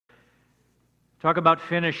Talk about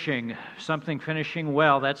finishing, something finishing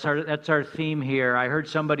well. That's our theme here. I heard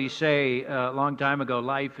somebody say a long time ago,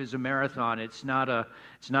 life is a marathon. It's not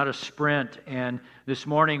a sprint. And this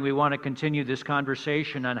morning we want to continue this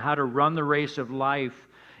conversation on how to run the race of life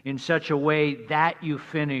in such a way that you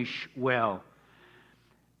finish well.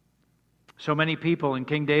 So many people, and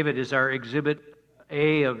King David is our exhibit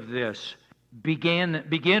A of this.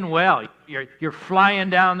 Begin well. You're flying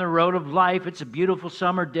down the road of life. It's a beautiful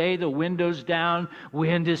summer day. The window's down.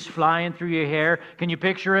 Wind is flying through your hair. Can you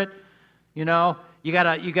picture it? You know, you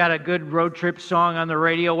got a good road trip song on the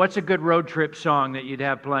radio. What's a good road trip song that you'd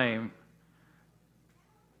have playing?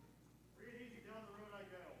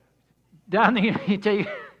 Down the road I go.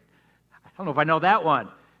 I don't know if I know that one.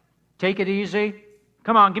 Take it easy.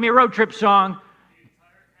 Come on, give me a road trip song.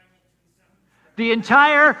 The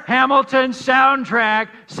entire Hamilton soundtrack,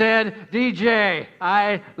 said DJ.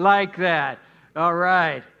 I like that. All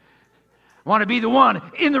right. Want to be the one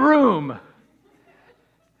in the room.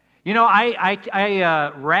 You know,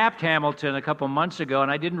 I rapped Hamilton a couple months ago, and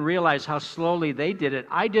I didn't realize how slowly they did it.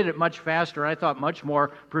 I did it much faster, and I thought much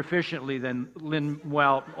more proficiently than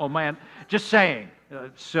Lin-Manuel. Oh, man, just saying.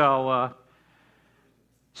 So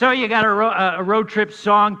you got a road trip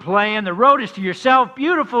song playing. The road is to yourself.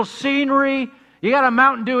 Beautiful scenery. You got a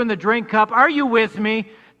Mountain Dew in the drink cup. Are you with me?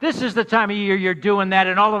 This is the time of year you're doing that,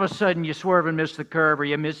 and all of a sudden you swerve and miss the curve, or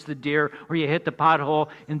you miss the deer, or you hit the pothole,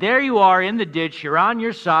 and there you are in the ditch. You're on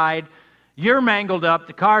your side. You're mangled up.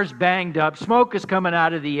 The car's banged up. Smoke is coming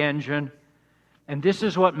out of the engine. And this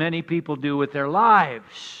is what many people do with their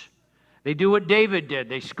lives. They do what David did.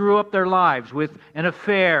 They screw up their lives with an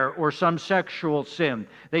affair or some sexual sin.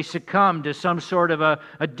 They succumb to some sort of a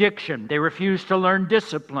addiction. They refuse to learn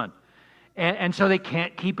discipline. And so they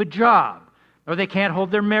can't keep a job, or they can't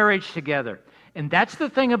hold their marriage together. And that's the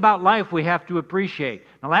thing about life we have to appreciate.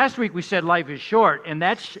 Now, last week we said life is short, and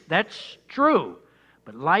that's true.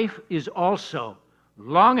 But life is also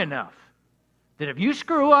long enough that if you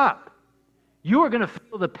screw up, you are going to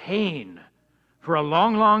feel the pain for a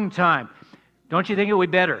long, long time. Don't you think it would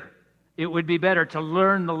be better? It would be better to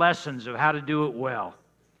learn the lessons of how to do it well.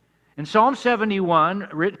 In Psalm 71,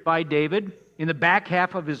 written by David, in the back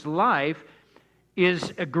half of his life,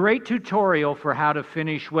 is a great tutorial for how to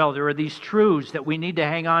finish well. There are these truths that we need to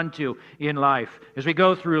hang on to in life as we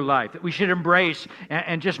go through life, that we should embrace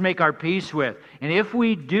and just make our peace with. And if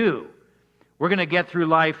we do, we're going to get through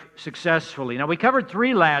life successfully. Now, we covered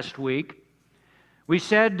 3 last week. We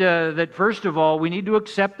said that, first of all, we need to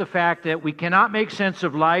accept the fact that we cannot make sense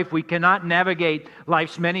of life. We cannot navigate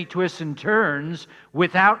life's many twists and turns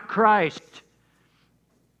without Christ.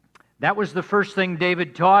 That was the first thing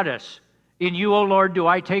David taught us. In you, O Lord, do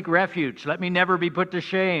I take refuge. Let me never be put to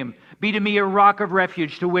shame. Be to me a rock of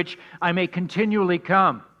refuge to which I may continually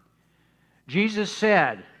come. Jesus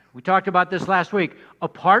said, we talked about this last week,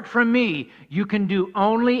 apart from me, you can do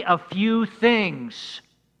only a few things.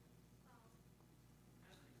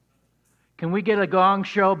 Can we get a gong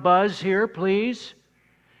show buzz here, please?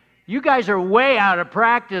 You guys are way out of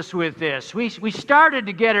practice with this. We started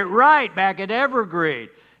to get it right back at Evergreen.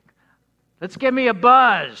 Let's give me a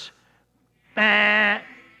buzz.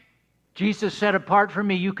 Jesus said, apart from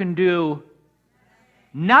me, you can do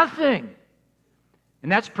nothing.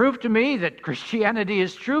 And that's proof to me that Christianity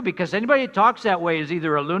is true, because anybody that talks that way is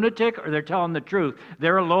either a lunatic or they're telling the truth.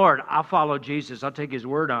 They're a Lord. I'll follow Jesus. I'll take his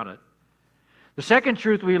word on it. The second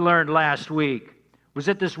truth we learned last week was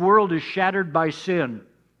that this world is shattered by sin,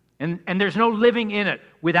 and there's no living in it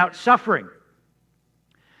without suffering.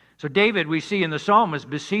 So David, we see in the psalm, is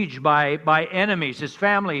besieged by enemies. His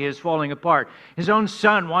family is falling apart. His own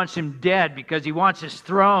son wants him dead because he wants his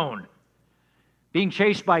throne. Being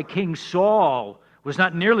chased by King Saul was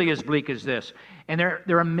not nearly as bleak as this. And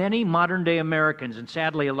there are many modern-day Americans, and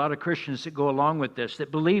sadly a lot of Christians that go along with this,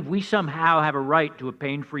 that believe we somehow have a right to a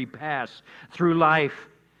pain-free pass through life.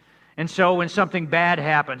 And so when something bad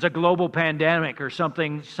happens, a global pandemic or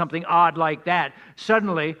something odd like that,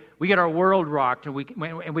 suddenly we get our world rocked, and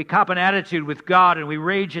we cop an attitude with God, and we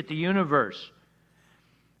rage at the universe.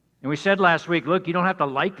 And we said last week, look, you don't have to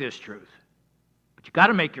like this truth, but you got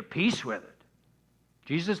to make your peace with it.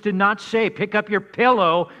 Jesus did not say, pick up your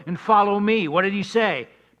pillow and follow me. What did he say?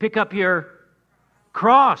 Pick up your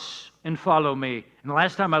cross and follow me. And the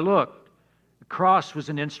last time I looked, the cross was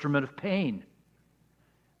an instrument of pain.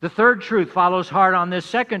 The third truth follows hard on this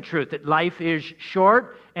second truth, that life is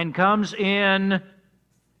short and comes in,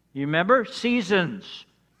 you remember, seasons.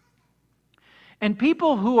 And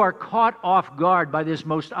people who are caught off guard by this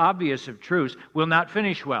most obvious of truths will not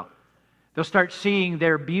finish well. They'll start seeing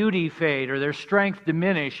their beauty fade or their strength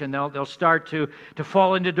diminish, and they'll start to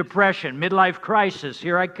fall into depression, midlife crisis,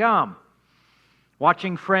 here I come.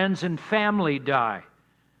 Watching friends and family die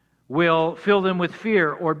will fill them with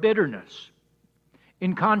fear or bitterness.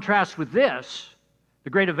 In contrast with this, the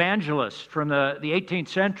great evangelist from the 18th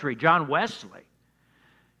century, John Wesley,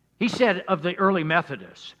 he said of the early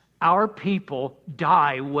Methodists, "Our people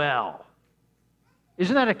die well."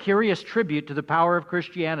 Isn't that a curious tribute to the power of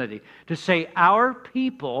Christianity? To say, our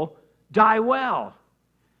people die well.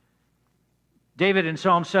 David in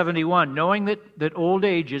Psalm 71, knowing that old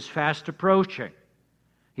age is fast approaching,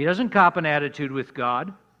 he doesn't cop an attitude with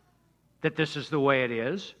God that this is the way it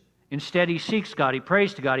is. Instead, he seeks God. He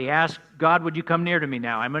prays to God. He asks, God, would you come near to me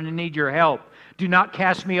now? I'm going to need your help. Do not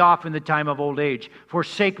cast me off in the time of old age.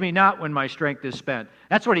 Forsake me not when my strength is spent.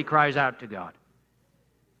 That's what he cries out to God.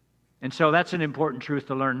 And so that's an important truth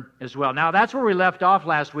to learn as well. Now, that's where we left off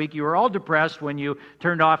last week. You were all depressed when you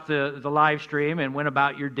turned off the live stream and went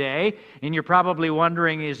about your day. And you're probably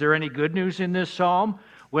wondering, is there any good news in this psalm?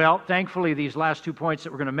 Well, thankfully, these last 2 points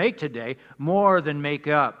that we're going to make today more than make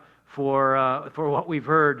up for what we've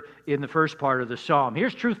heard in the first part of the psalm.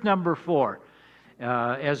 Here's truth number 4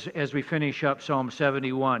 as we finish up Psalm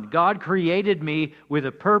 71. God created me with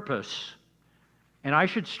a purpose, and I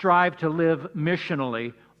should strive to live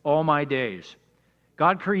missionally all my days.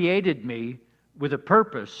 God created me with a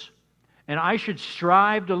purpose, and I should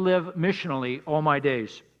strive to live missionally all my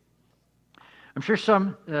days. I'm sure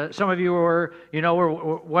some of you were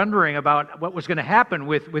wondering about what was going to happen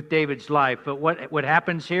with David's life, but what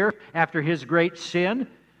happens here after his great sin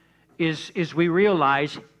is we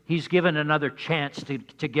realize he's given another chance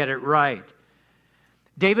to get it right.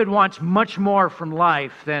 David wants much more from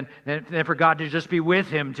life than for God to just be with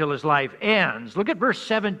him till his life ends. Look at verse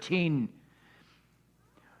 17,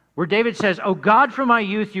 where David says, O God, from my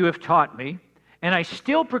youth you have taught me, and I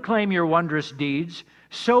still proclaim your wondrous deeds.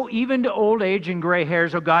 So even to old age and gray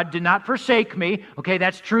hairs, O God, do not forsake me. Okay,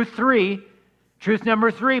 that's truth 3. Truth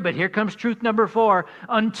number 3, but here comes truth number 4.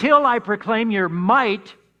 Until I proclaim your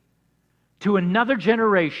might to another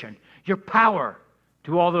generation, your power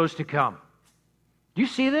to all those to come. Do you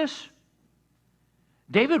see this?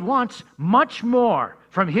 David wants much more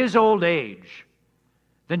from his old age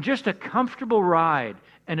than just a comfortable ride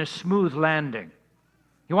and a smooth landing.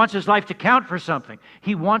 He wants his life to count for something.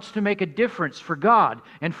 He wants to make a difference for God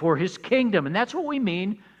and for His kingdom. And that's what we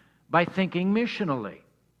mean by thinking missionally.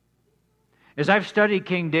 As I've studied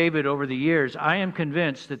King David over the years, I am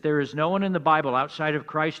convinced that there is no one in the Bible outside of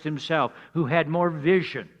Christ Himself who had more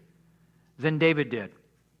vision than David did.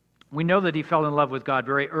 We know that he fell in love with God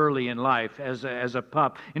very early in life as a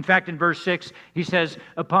pup. In fact, in verse 6, he says,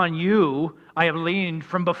 Upon you I have leaned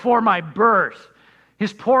from before my birth.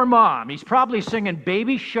 His poor mom, he's probably singing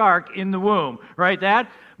Baby Shark in the womb, right? That?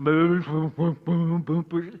 Can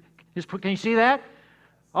you see that?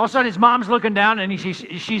 All of a sudden his mom's looking down and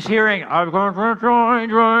she's hearing, I'm going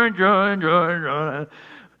to join.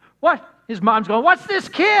 What? His mom's going, what's this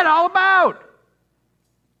kid all about?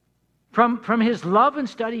 From his love and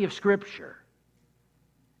study of Scripture.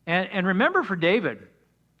 And remember, for David,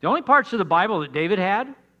 the only parts of the Bible that David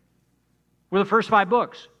had were the first 5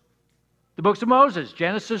 books. The books of Moses,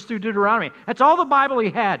 Genesis through Deuteronomy. That's all the Bible he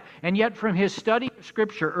had. And yet from his study of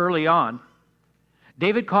Scripture early on,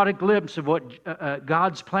 David caught a glimpse of what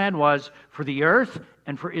God's plan was for the earth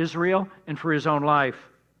and for Israel and for his own life.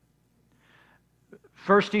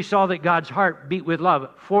 First, he saw that God's heart beat with love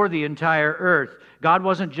for the entire earth. God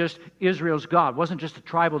wasn't just Israel's God, wasn't just a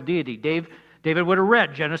tribal deity. David would have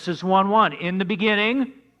read Genesis 1:1. In the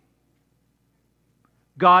beginning,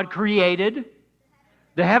 God created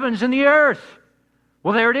the heavens and the earth.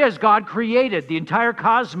 Well, there it is. God created the entire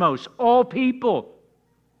cosmos, all people.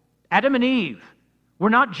 Adam and Eve were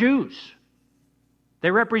not Jews.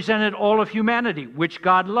 They represented all of humanity, which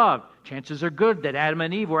God loved. Chances are good that Adam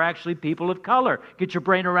and Eve were actually people of color. Get your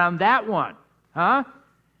brain around that one. Huh?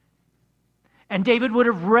 And David would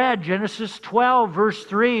have read Genesis 12, verse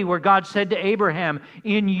 3, where God said to Abraham,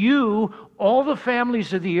 in you, all the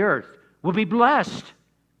families of the earth will be blessed.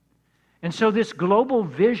 And so this global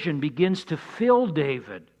vision begins to fill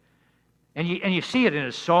David. And you see it in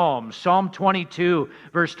his Psalms. Psalm 22,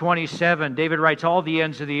 verse 27, David writes, all the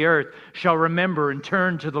ends of the earth shall remember and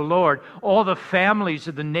turn to the Lord. All the families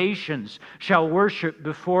of the nations shall worship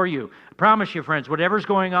before you. I promise you, friends, whatever's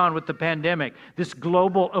going on with the pandemic, this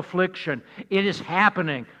global affliction, it is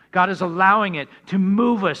happening. God is allowing it to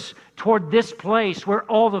move us toward this place where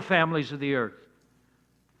all the families of the earth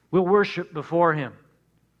will worship before Him.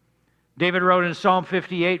 David wrote in Psalm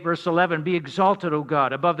 58, verse 11, be exalted, O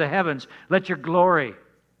God, above the heavens. Let your glory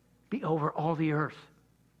be over all the earth.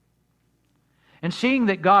 And seeing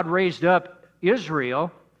that God raised up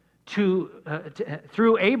Israel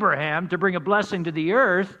through Abraham to bring a blessing to the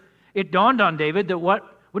earth, it dawned on David that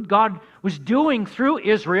what God was doing through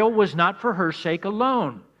Israel was not for her sake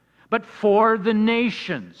alone, but for the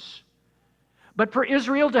nations. But for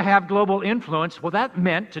Israel to have global influence, well, that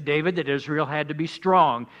meant to David that Israel had to be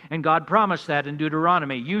strong. And God promised that in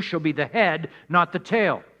Deuteronomy. You shall be the head, not the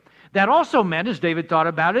tail. That also meant, as David thought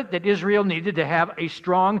about it, that Israel needed to have a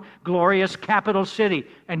strong, glorious capital city.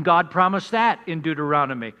 And God promised that in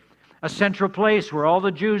Deuteronomy. A central place where all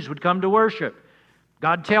the Jews would come to worship.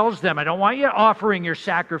 God tells them, I don't want you offering your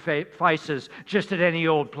sacrifices just at any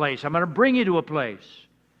old place. I'm going to bring you to a place.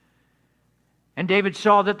 And David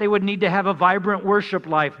saw that they would need to have a vibrant worship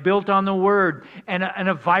life built on the Word. And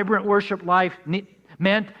a vibrant worship life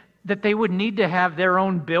meant that they would need to have their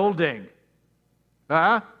own building.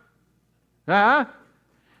 They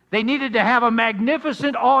needed to have a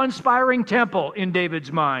magnificent, awe-inspiring temple in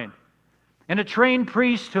David's mind, and a trained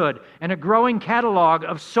priesthood, and a growing catalog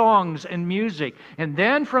of songs and music. And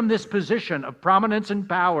then from this position of prominence and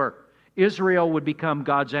power, Israel would become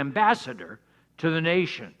God's ambassador to the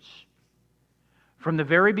nations. From the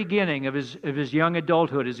very beginning of his young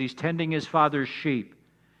adulthood, as he's tending his father's sheep,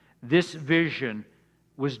 this vision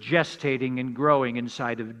was gestating and growing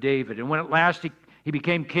inside of David. And when at last he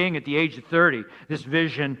became king at the age of 30, this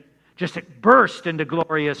vision just burst into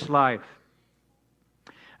glorious life.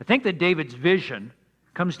 I think that David's vision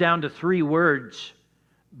comes down to 3 words: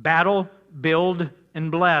 battle, build,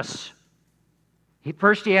 and bless.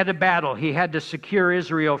 First, he had to battle. He had to secure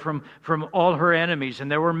Israel from all her enemies,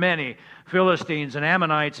 and there were many: Philistines and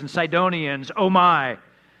Ammonites and Sidonians, oh my.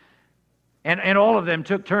 And all of them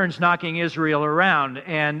took turns knocking Israel around.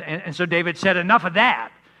 And so David said, enough of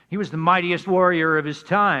that. He was the mightiest warrior of his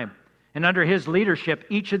time. And under his leadership,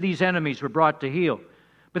 each of these enemies were brought to heel.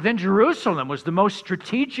 But then Jerusalem was the most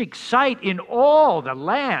strategic site in all the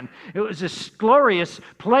land. It was this glorious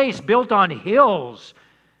place built on hills.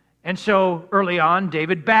 And so early on,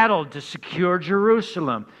 David battled to secure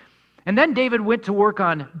Jerusalem. And then David went to work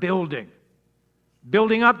on building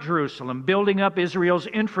up Jerusalem, building up Israel's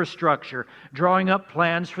infrastructure, drawing up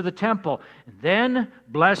plans for the temple. And then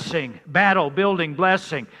blessing, battle, building,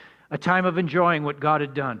 blessing, a time of enjoying what God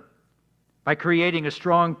had done by creating a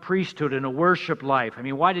strong priesthood and a worship life. I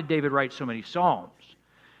mean, why did David write so many psalms?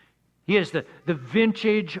 He is the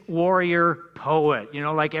vintage warrior poet,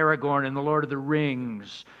 like Aragorn in The Lord of the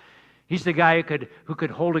Rings. He's the guy who could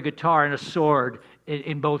hold a guitar and a sword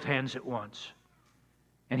in both hands at once.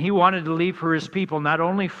 And he wanted to leave for his people not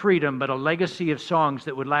only freedom, but a legacy of songs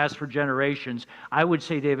that would last for generations. I would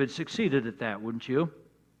say David succeeded at that, wouldn't you?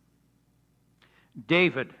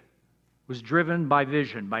 David was driven by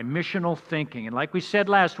vision, by missional thinking. And like we said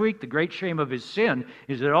last week, the great shame of his sin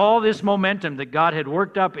is that all this momentum that God had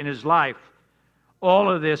worked up in his life, all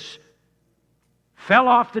of this fell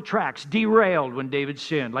off the tracks, derailed when David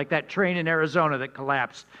sinned, like that train in Arizona that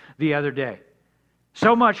collapsed the other day.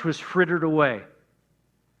 So much was frittered away.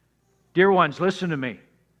 Dear ones, listen to me.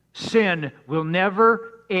 Sin will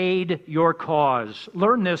never aid your cause.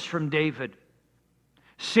 Learn this from David.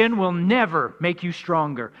 Sin will never make you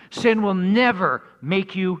stronger. Sin will never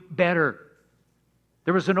make you better.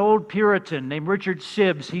 There was an old Puritan named Richard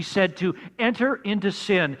Sibbes. He said to enter into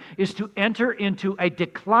sin is to enter into a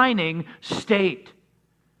declining state.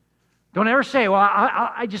 Don't ever say, well,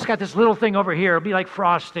 I just got this little thing over here. It'll be like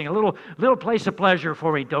frosting, a little place of pleasure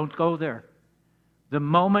for me. Don't go there. The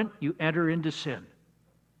moment you enter into sin,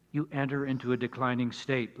 you enter into a declining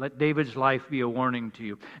state. Let David's life be a warning to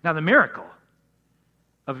you. Now, the miracle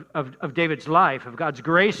of David's life, of God's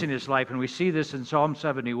grace in his life, and we see this in Psalm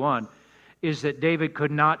 71, is that David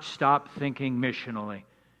could not stop thinking missionally.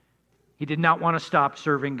 He did not want to stop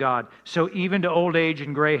serving God. So even to old age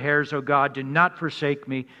and gray hairs, O God, do not forsake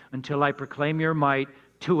me until I proclaim your might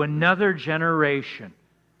to another generation.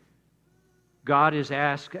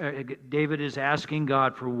 David is asking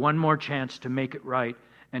God for one more chance to make it right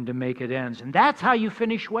and to make it ends. And that's how you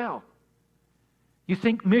finish well. You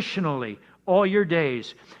think missionally all your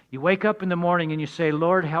days. You wake up in the morning and you say,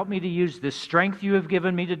 Lord, help me to use this strength you have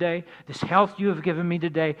given me today, this health you have given me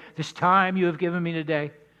today, this time you have given me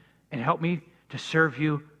today, and help me to serve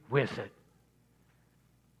you with it.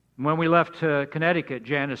 When we left Connecticut,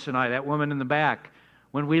 Janice and I, that woman in the back,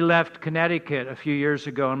 when we left Connecticut a few years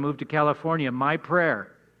ago and moved to California, my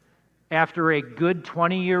prayer, after a good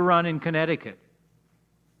 20-year run in Connecticut,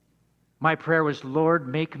 my prayer was, Lord,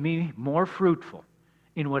 make me more fruitful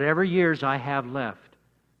in whatever years I have left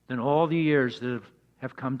than all the years that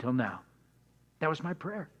have come till now. That was my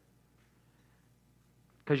prayer.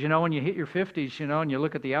 Because, when you hit your 50s, and you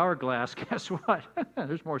look at the hourglass, guess what?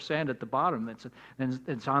 There's more sand at the bottom than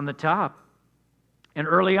it's on the top. And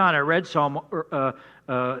early on, I read Psalm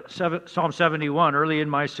 71 early in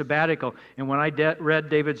my sabbatical. And when I read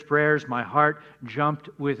David's prayers, my heart jumped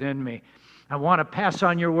within me. I want to pass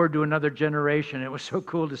on your word to another generation. It was so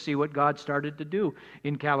cool to see what God started to do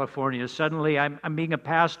in California. Suddenly, I'm being a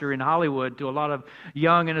pastor in Hollywood to a lot of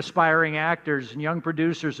young and aspiring actors and young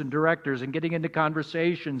producers and directors and getting into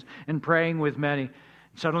conversations and praying with many.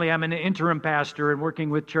 Suddenly, I'm an interim pastor and working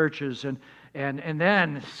with churches. And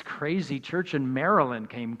then this crazy church in Maryland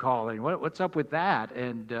came calling. What's up with that?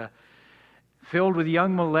 And filled with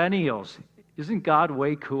young millennials. Isn't God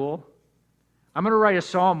way cool? I'm going to write a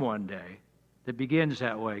psalm one day that begins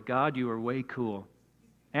that way. God, you are way cool.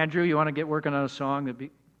 Andrew, you want to get working on a song?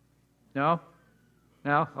 No?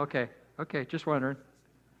 No? Okay, just wondering.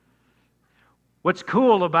 What's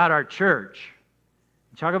cool about our church,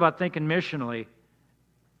 talk about thinking missionally,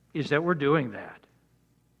 is that we're doing that.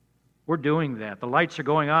 We're doing that. The lights are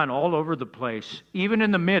going on all over the place. Even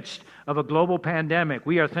in the midst of a global pandemic,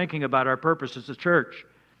 we are thinking about our purpose as a church.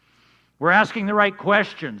 We're asking the right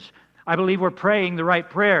questions. I believe we're praying the right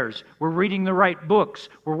prayers. We're reading the right books.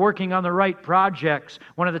 We're working on the right projects.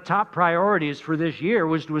 One of the top priorities for this year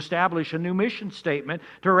was to establish a new mission statement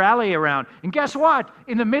to rally around. And guess what?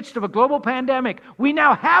 In the midst of a global pandemic, we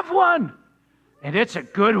now have one. And it's a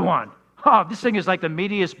good one. Oh, this thing is like the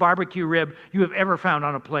meatiest barbecue rib you have ever found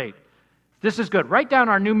on a plate. This is good. Write down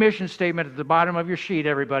our new mission statement at the bottom of your sheet,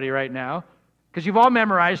 everybody, right now. Because you've all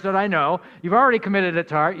memorized it, I know. You've already committed it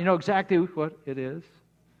to heart. You know exactly what it is.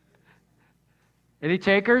 Any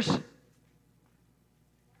takers?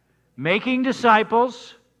 Making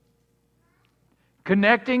disciples,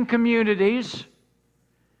 connecting communities,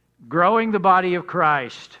 growing the body of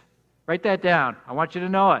Christ. Write that down. I want you to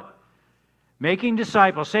know it. Making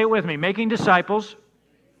disciples. Say it with me. Making disciples,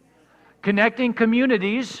 connecting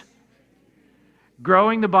communities,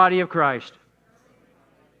 growing the body of Christ.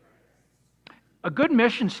 A good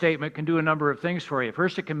mission statement can do a number of things for you.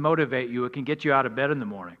 First, it can motivate you. It can get you out of bed in the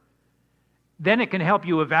morning. Then it can help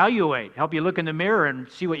you evaluate, help you look in the mirror and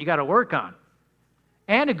see what you got to work on.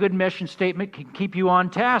 And a good mission statement can keep you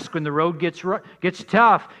on task when the road gets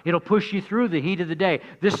tough. It'll push you through the heat of the day.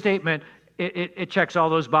 This statement, it checks all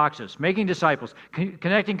those boxes. Making disciples,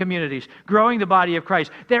 connecting communities, growing the body of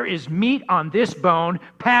Christ. There is meat on this bone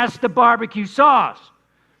past the barbecue sauce.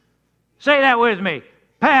 Say that with me.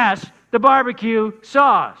 Past the barbecue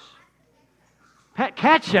sauce.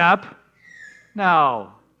 Ketchup?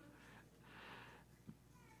 No.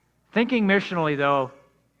 Thinking missionally, though,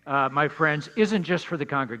 my friends, isn't just for the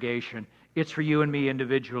congregation. It's for you and me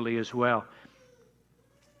individually as well.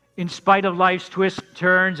 In spite of life's twists and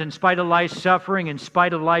turns, in spite of life's suffering, in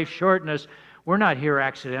spite of life's shortness, we're not here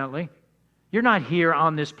accidentally. You're not here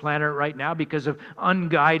on this planet right now because of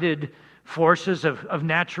unguided forces of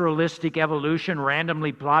naturalistic evolution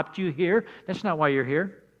randomly plopped you here. That's not why you're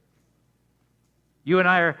here. You and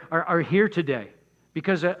I are here today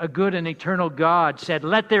because a good and eternal God said,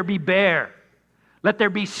 let there be Bear, let there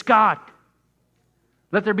be Scott,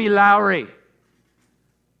 let there be Lowry.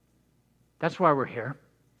 That's why we're here.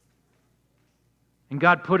 And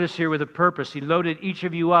God put us here with a purpose. He loaded each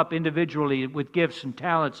of you up individually with gifts and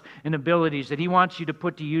talents and abilities that He wants you to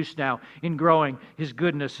put to use now in growing His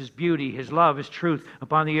goodness, His beauty, His love, His truth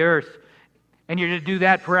upon the earth. And you're to do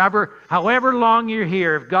that forever, however long you're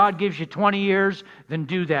here. If God gives you 20 years, then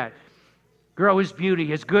do that. Grow His beauty,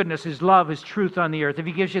 His goodness, His love, His truth on the earth. If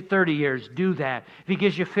He gives you 30 years, do that. If He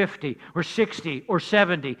gives you 50 or 60 or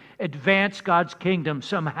 70, advance God's kingdom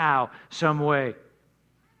somehow, some way.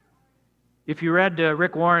 If you read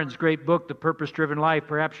Rick Warren's great book, The Purpose-Driven Life,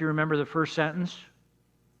 perhaps you remember the first sentence.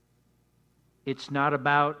 It's not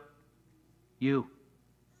about you.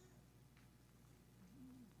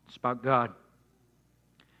 It's about God.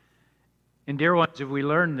 And dear ones, if we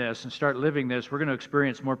learn this and start living this, we're going to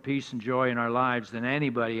experience more peace and joy in our lives than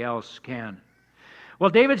anybody else can. Well,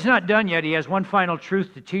 David's not done yet. He has one final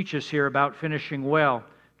truth to teach us here about finishing well.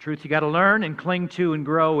 Truth you got to learn and cling to and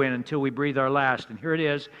grow in until we breathe our last. And here it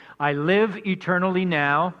is. I live eternally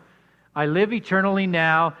now. I live eternally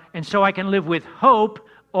now, and so I can live with hope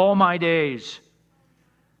all my days.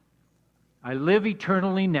 I live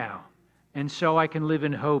eternally now, and so I can live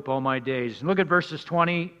in hope all my days. And look at verses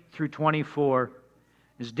 20 through 24.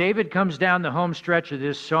 As David comes down the home stretch of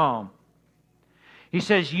this psalm, he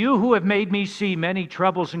says, You who have made me see many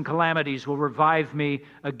troubles and calamities will revive me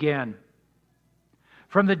again.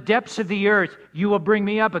 From the depths of the earth, you will bring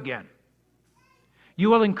me up again. You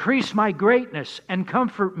will increase my greatness and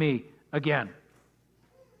comfort me again.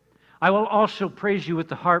 I will also praise you with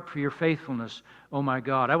the harp for your faithfulness, O my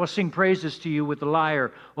God. I will sing praises to you with the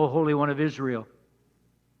lyre, O Holy One of Israel.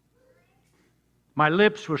 My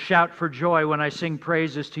lips will shout for joy when I sing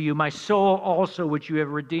praises to you, my soul also which you have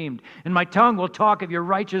redeemed. And my tongue will talk of your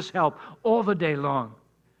righteous help all the day long.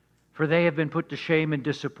 For they have been put to shame and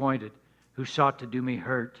disappointed, who sought to do me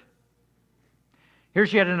hurt.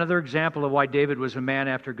 Here's yet another example of why David was a man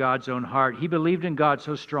after God's own heart. He believed in God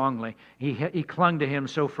so strongly, he clung to Him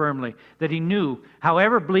so firmly, that he knew,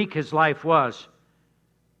 however bleak his life was,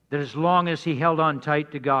 that as long as he held on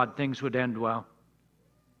tight to God, things would end well.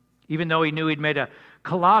 Even though he knew he'd made a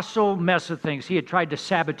colossal mess of things, he had tried to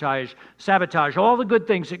sabotage all the good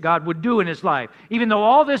things that God would do in his life. Even though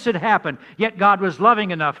all this had happened, yet God was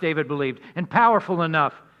loving enough, David believed, and powerful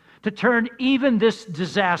enough to turn even this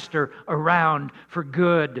disaster around for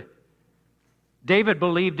good. David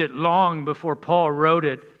believed it long before Paul wrote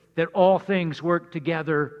it, that all things work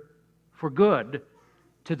together for good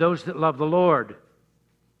to those that love the Lord.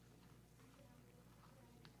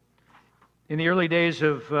 In the early days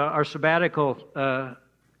of our sabbatical,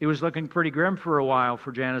 it was looking pretty grim for a while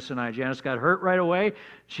for Janice and I. Janice got hurt right away.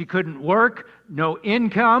 She couldn't work, no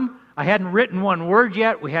income. I hadn't written one word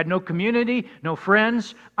yet. We had no community, no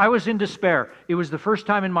friends. I was in despair. It was the first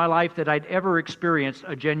time in my life that I'd ever experienced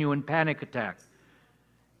a genuine panic attack.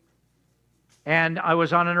 And I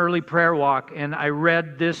was on an early prayer walk, and I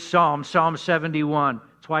read this psalm, Psalm 71.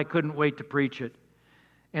 That's why I couldn't wait to preach it.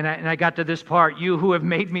 And I got to this part, you who have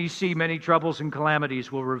made me see many troubles and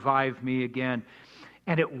calamities will revive me again.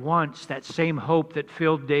 And at once, that same hope that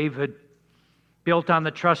filled David, built on the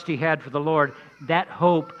trust he had for the Lord, that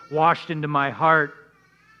hope washed into my heart.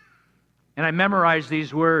 And I memorized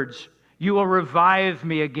these words. You will revive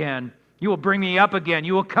me again. You will bring me up again.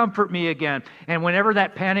 You will comfort me again. And whenever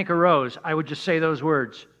that panic arose, I would just say those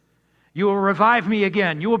words. You will revive me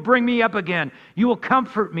again. You will bring me up again. You will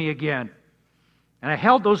comfort me again. And I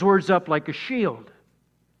held those words up like a shield.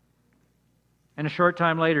 And a short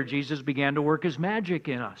time later, Jesus began to work His magic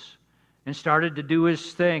in us and started to do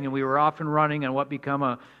His thing, and we were off and running on what became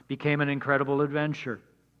an incredible adventure.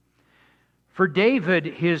 For David,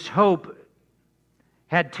 his hope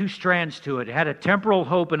had two strands to it. It had a temporal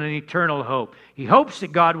hope and an eternal hope. He hopes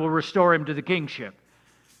that God will restore him to the kingship,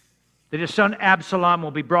 that his son Absalom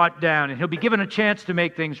will be brought down, and he'll be given a chance to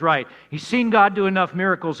make things right. He's seen God do enough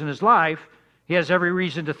miracles in his life. He has every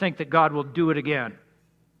reason to think that God will do it again.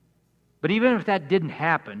 But even if that didn't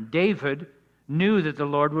happen, David knew that the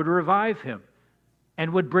Lord would revive him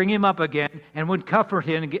and would bring him up again and would comfort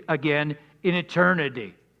him again in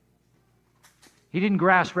eternity. He didn't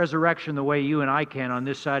grasp resurrection the way you and I can on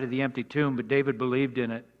this side of the empty tomb, but David believed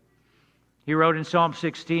in it. He wrote in Psalm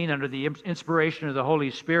 16 under the inspiration of the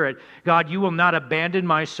Holy Spirit, God, you will not abandon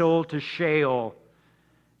my soul to Sheol.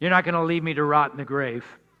 You're not going to leave me to rot in the grave.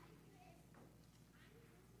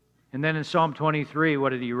 And then in Psalm 23,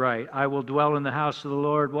 what did he write? I will dwell in the house of the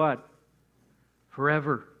Lord, what?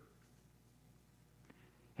 Forever.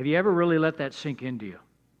 Have you ever really let that sink into you?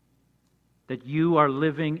 That you are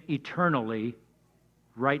living eternally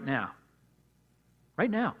right now. Right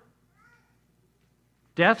now.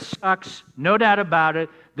 Death sucks, no doubt about it.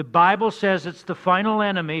 The Bible says it's the final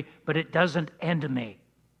enemy, but it doesn't end me.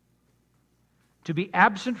 To be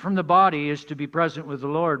absent from the body is to be present with the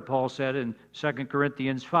Lord, Paul said in 2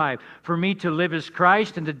 Corinthians 5. For me to live is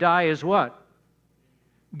Christ and to die is what?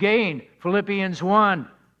 Gain. Philippians 1.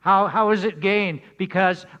 How is it gain?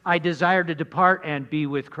 Because I desire to depart and be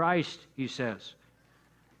with Christ, he says.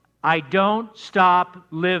 I don't stop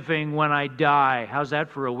living when I die. How's that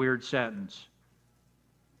for a weird sentence?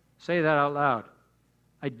 Say that out loud.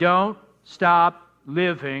 I don't stop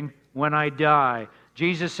living when I die.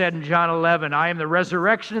 Jesus said in John 11, I am the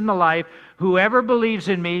resurrection and the life. Whoever believes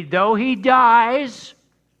in me, though he dies,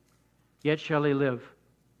 yet shall he live.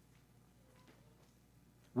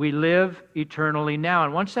 We live eternally now.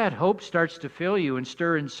 And once that hope starts to fill you and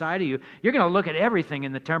stir inside of you, you're going to look at everything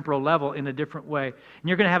in the temporal level in a different way. And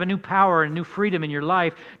you're going to have a new power and new freedom in your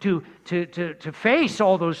life to face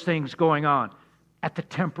all those things going on at the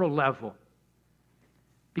temporal level.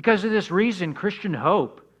 Because of this reason, Christian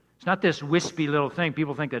hope, it's not this wispy little thing.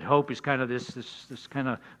 People think that hope is kind of this kind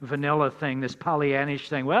of vanilla thing, this Pollyannish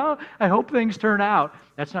thing. Well, I hope things turn out.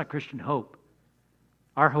 That's not Christian hope.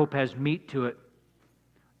 Our hope has meat to it.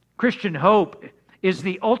 Christian hope is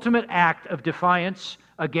the ultimate act of defiance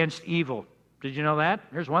against evil. Did you know that?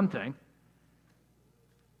 Here's one thing.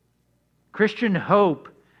 Christian hope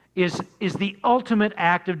is the ultimate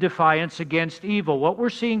act of defiance against evil. What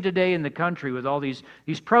we're seeing today in the country with all these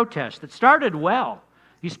protests that started well.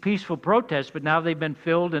 these peaceful protests, but now they've been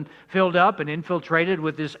filled up and infiltrated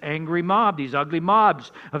with this angry mob, these ugly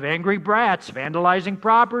mobs of angry brats vandalizing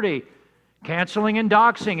property, canceling and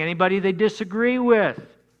doxing anybody they disagree with.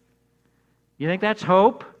 You think that's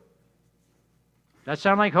hope? That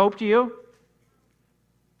sound like hope to you?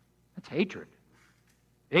 That's hatred.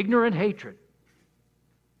 Ignorant hatred.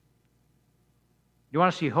 You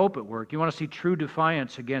want to see hope at work. You want to see true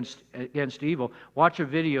defiance against evil. Watch a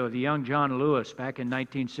video of the young John Lewis back in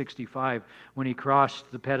 1965 when he crossed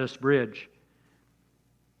the Pettus Bridge.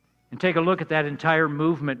 And take a look at that entire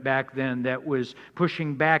movement back then that was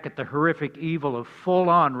pushing back at the horrific evil of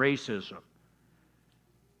full-on racism.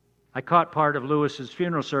 I caught part of Lewis's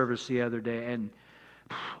funeral service the other day, and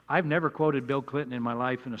I've never quoted Bill Clinton in my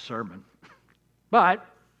life in a sermon. But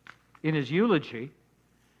in his eulogy,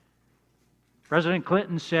 President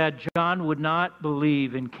Clinton said John would not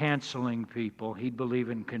believe in canceling people. He'd believe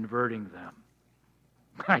in converting them.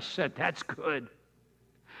 I said, that's good.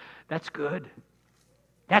 That's good.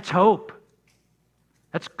 That's hope.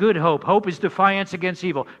 That's good hope. Hope is defiance against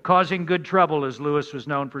evil, causing good trouble, as Lewis was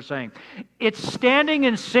known for saying. It's standing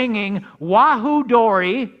and singing Wahoo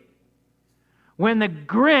Dory when the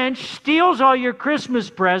Grinch steals all your Christmas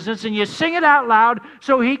presents and you sing it out loud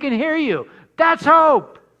so he can hear you. That's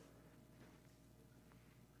hope.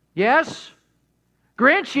 Yes?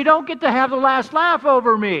 Grinch, you don't get to have the last laugh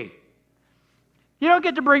over me. You don't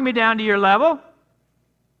get to bring me down to your level.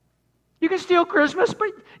 You can steal Christmas, but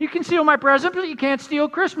you can steal my present, but you can't steal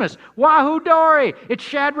Christmas. Wahoo Dory! It's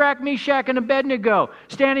Shadrach, Meshach, and Abednego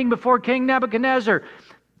standing before King Nebuchadnezzar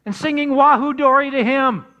and singing Wahoo Dory to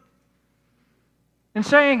him. And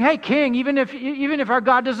saying, hey, King, even if our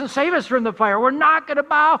God doesn't save us from the fire, we're not going to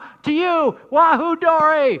bow to you. Wahoo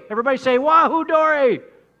Dory! Everybody say, Wahoo Dory!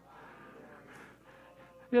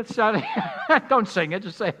 It's don't sing it,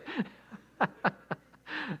 just say it.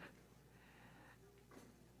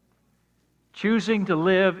 Choosing to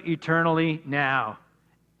live eternally now.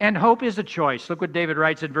 And hope is a choice. Look what David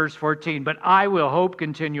writes in verse 14. But I will hope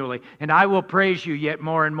continually, and I will praise you yet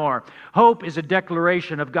more and more. Hope is a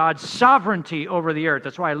declaration of God's sovereignty over the earth.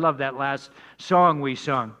 That's why I love that last song we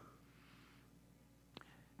sung.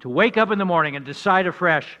 To wake up in the morning and decide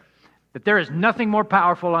afresh that there is nothing more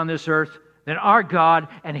powerful on this earth than our God,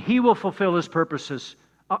 and He will fulfill His purposes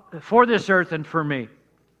for this earth and for me.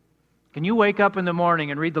 Can you wake up in the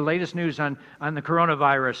morning and read the latest news on the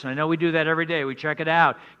coronavirus? And I know we do that every day. We check it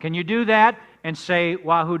out. Can you do that and say,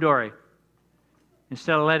 Wahoo Dory,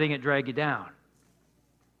 instead of letting it drag you down?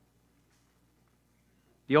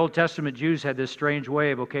 The Old Testament Jews had this strange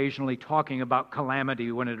way of occasionally talking about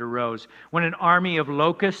calamity when it arose. When an army of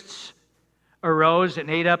locusts arose and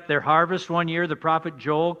ate up their harvest one year, the prophet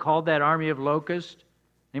Joel called that army of locusts.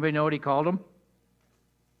 Anybody know what he called them?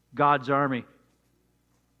 God's army.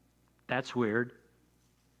 That's weird.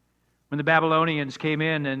 When the Babylonians came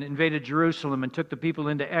in and invaded Jerusalem and took the people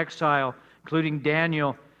into exile, including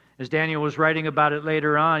Daniel, as Daniel was writing about it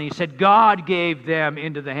later on, he said, God gave them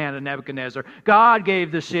into the hand of Nebuchadnezzar. God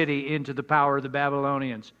gave the city into the power of the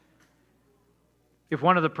Babylonians. If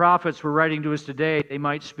one of the prophets were writing to us today, they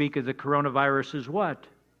might speak of the coronavirus as what?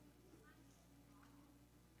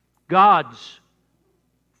 God's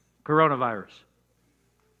coronavirus.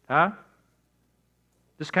 Huh?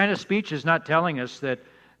 This kind of speech is not telling us that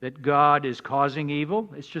God is causing evil.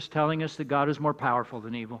 It's just telling us that God is more powerful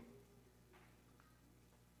than evil.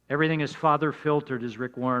 Everything is Father filtered, as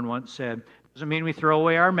Rick Warren once said. Doesn't mean we throw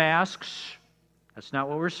away our masks. That's not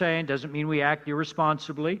what we're saying. Doesn't mean we act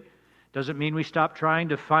irresponsibly. Doesn't mean we stop trying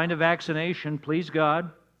to find a vaccination, please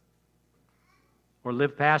God, or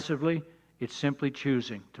live passively. It's simply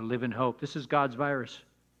choosing to live in hope. This is God's virus.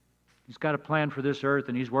 He's got a plan for this earth,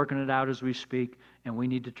 and He's working it out as we speak, and we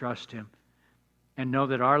need to trust Him and know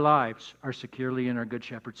that our lives are securely in our Good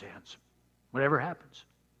Shepherd's hands, whatever happens.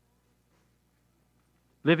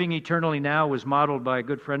 Living eternally now was modeled by a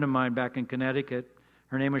good friend of mine back in Connecticut.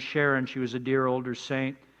 Her name was Sharon. She was a dear older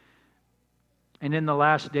saint. And in the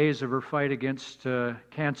last days of her fight against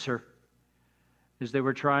cancer, as they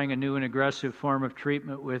were trying a new and aggressive form of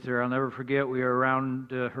treatment with her, I'll never forget, we were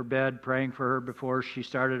around her bed praying for her before she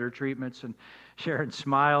started her treatments, and Sharon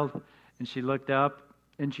smiled, and she looked up,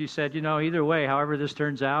 and she said, you know, either way, however this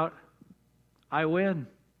turns out, I win.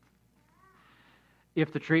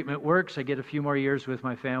 If the treatment works, I get a few more years with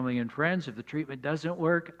my family and friends. If the treatment doesn't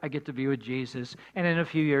work, I get to be with Jesus, and in a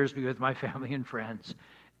few years be with my family and friends.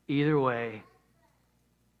 Either way,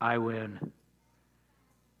 I win.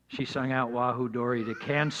 She sung out Wahoo Dory to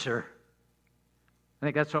cancer. I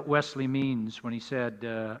think that's what Wesley means when he said,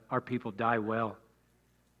 our people die well.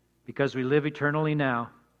 Because we live eternally now,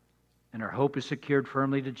 and our hope is secured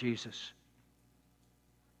firmly to Jesus,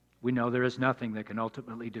 we know there is nothing that can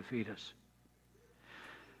ultimately defeat us.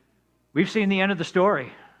 We've seen the end of the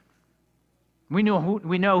story. We know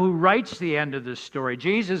who writes the end of this story.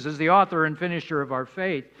 Jesus is the author and finisher of our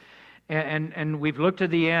faith. And we've looked to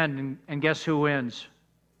the end, and guess who wins?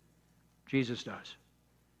 Jesus does.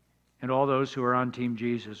 And all those who are on Team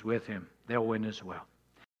Jesus with him, they'll win as well.